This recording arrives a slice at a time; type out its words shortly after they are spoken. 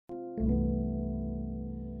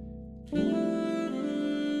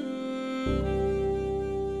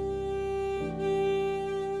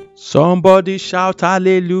Somebody shout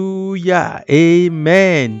hallelujah,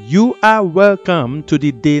 amen. You are welcome to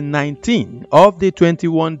the day 19 of the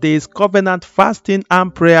 21 days covenant fasting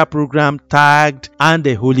and prayer program tagged "And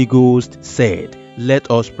the Holy Ghost said."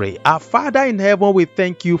 Let us pray. Our Father in heaven, we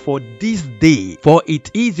thank you for this day, for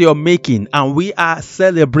it is your making and we are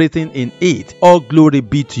celebrating in it. All glory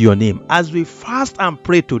be to your name. As we fast and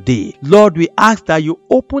pray today, Lord, we ask that you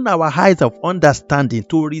open our eyes of understanding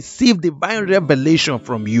to receive divine revelation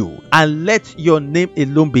from you, and let your name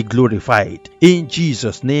alone be glorified. In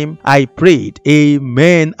Jesus' name I prayed.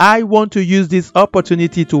 Amen. I want to use this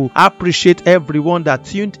opportunity to appreciate everyone that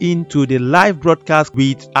tuned in to the live broadcast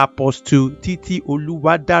with Apostle Titi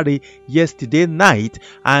Oluwadare yesterday night,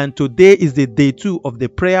 and today is the day 2 of the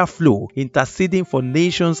prayer flow interceding for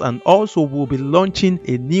nations, and also we'll be launching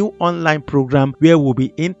a new online program where we'll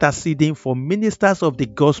be interceding for ministers of the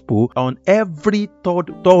gospel on every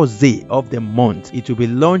third Thursday of the month. It will be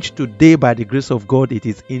launched today by the grace of God. It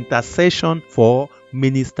is intercession for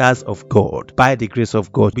ministers of God by the grace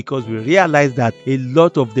of God, because we realize that a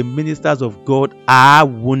lot of the ministers of God are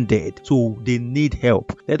wounded, so they need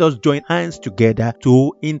help. Let us join hands together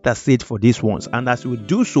to intercede for these ones, and as we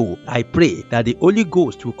do so, I pray that the Holy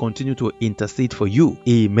Ghost will continue to intercede for you.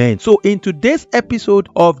 Amen. So in today's episode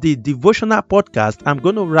of the devotional podcast, I'm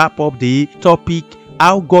going to wrap up the topic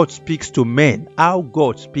how God speaks to men. How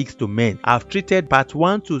God speaks to men. I've treated part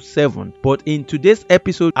 1 to 7, but in today's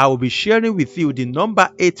episode, I will be sharing with you the number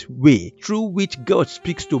 8 way through which God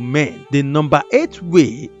speaks to men. The number 8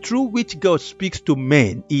 way through which God speaks to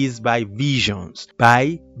men is by visions.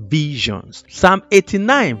 By visions. Psalm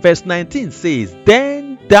 89 verse 19 says,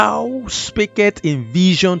 "Then thou spakest in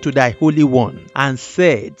vision to thy Holy One, and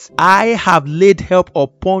said, I have laid help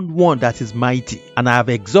upon one that is mighty, and I have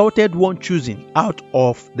exalted one choosing out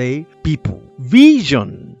of the people."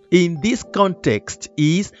 Vision in this context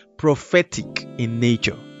is prophetic in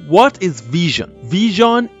nature. What is vision?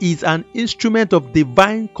 Vision is an instrument of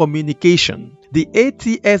divine communication. The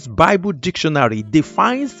ATS Bible Dictionary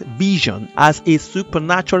defines vision as a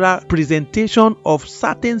supernatural presentation of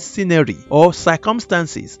certain scenery or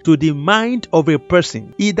circumstances to the mind of a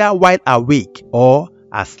person, either while awake or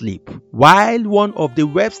asleep. While one of the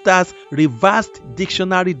Webster's reversed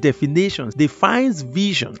dictionary definitions defines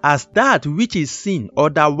vision as that which is seen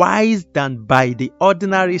otherwise than by the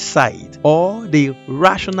ordinary sight or the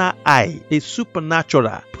rational eye, a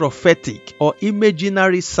supernatural, prophetic, or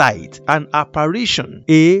imaginary sight, an apparition,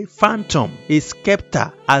 a phantom, a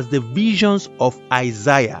spectre, as the visions of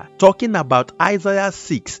Isaiah, talking about Isaiah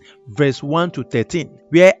 6 verse 1 to 13,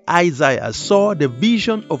 where Isaiah saw the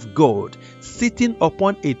vision of God sitting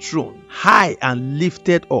upon a throne, high and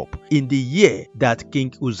lifted up, in the year that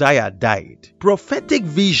King Uzziah died. Prophetic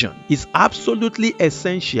vision is absolutely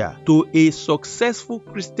essential to a successful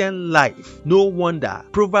Christian life. No wonder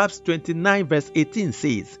Proverbs 29 verse 18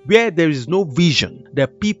 says, "Where there is no vision, the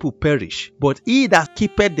people perish, but he that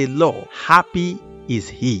keepeth the law, happy is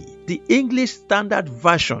he." The English Standard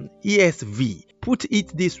Version, ESV, put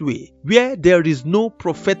it this way: "Where there is no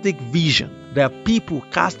prophetic vision, the people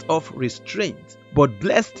cast off restraint, but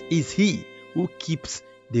blessed is he who keeps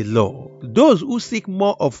the law." Those who seek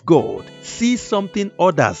more of God see something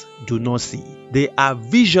others do not see. They are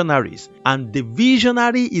visionaries, and the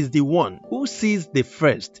visionary is the one who sees the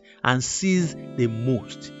first and sees the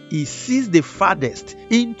most. He sees the farthest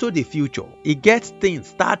into the future. He gets things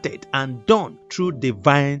started and done through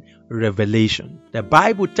divine revelation. The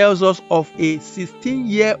Bible tells us of a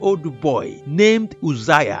 16-year-old boy named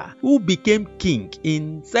Uzziah who became king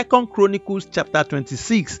in 2 Chronicles chapter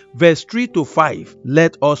 26 verse 3 to 5.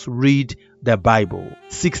 Let us read the Bible.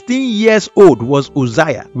 16 years old was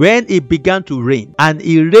Uzziah when he began to reign, and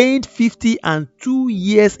he reigned 52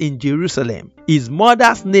 years in Jerusalem. His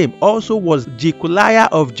mother's name also was Jecoliah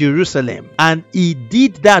of Jerusalem, and he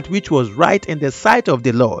did that which was right in the sight of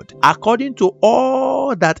the Lord, according to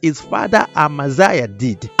all that his father Amaziah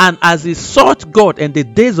did. And as he sought God in the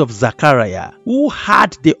days of Zechariah, who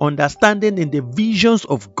had the understanding in the visions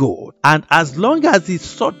of God, and as long as he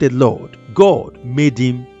sought the Lord, God made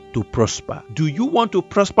him to prosper. Do you want to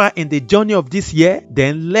prosper in the journey of this year?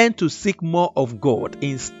 Then learn to seek more of God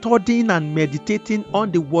in studying and meditating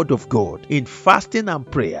on the word of God, in fasting and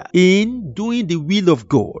prayer, in doing the will of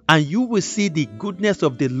God, and you will see the goodness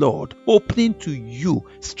of the Lord opening to you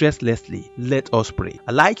stresslessly. Let us pray.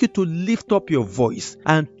 I'd like you to lift up your voice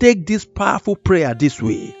and take this powerful prayer this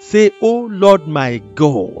way. Say, "Oh Lord my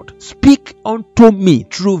God, speak unto me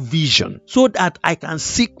through vision, so that I can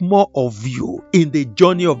seek more of you in the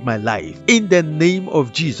journey of of my life. In the name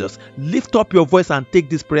of Jesus, lift up your voice and take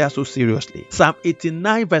this prayer so seriously. Psalm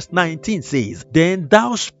 89 verse 19 says, Then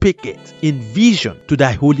thou speakest in vision to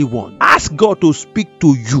thy Holy One. Ask God to speak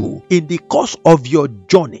to you in the course of your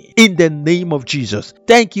journey. In the name of Jesus.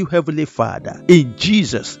 Thank you, Heavenly Father. In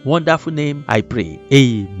Jesus' wonderful name, I pray.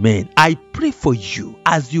 Amen. I pray for you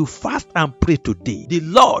as you fast and pray today. The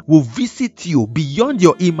Lord will visit you beyond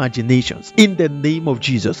your imaginations. In the name of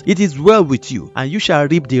Jesus, it is well with you and you shall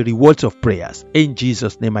reap the rewards of prayers. In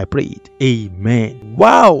Jesus' name I prayed. Amen.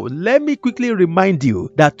 Wow. Let me quickly remind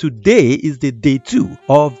you that today is the day 2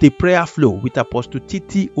 of the prayer flow with Apostle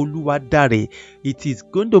Titi Oluwadare. It is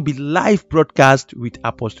going to be live broadcast with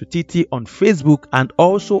Apostle Titi on Facebook and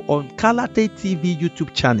also on Kalate TV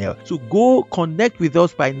YouTube channel. So go connect with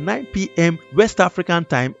us by 9 p.m. West African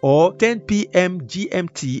time or 10 p.m.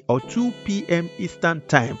 GMT or 2 p.m. Eastern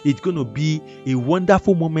time. It's going to be a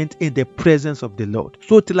wonderful moment in the presence of the Lord.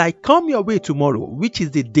 So till I come your way tomorrow, which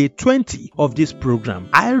is the day 20 of this program,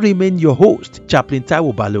 I remain your host, Chaplain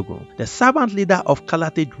Taiwo Balogun, the servant leader of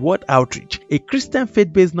Kalate Word Outreach, a Christian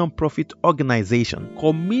faith-based non-profit organization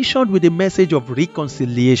commissioned with the message of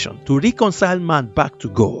reconciliation to reconcile man back to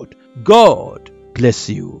God. God bless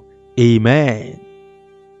you. Amen.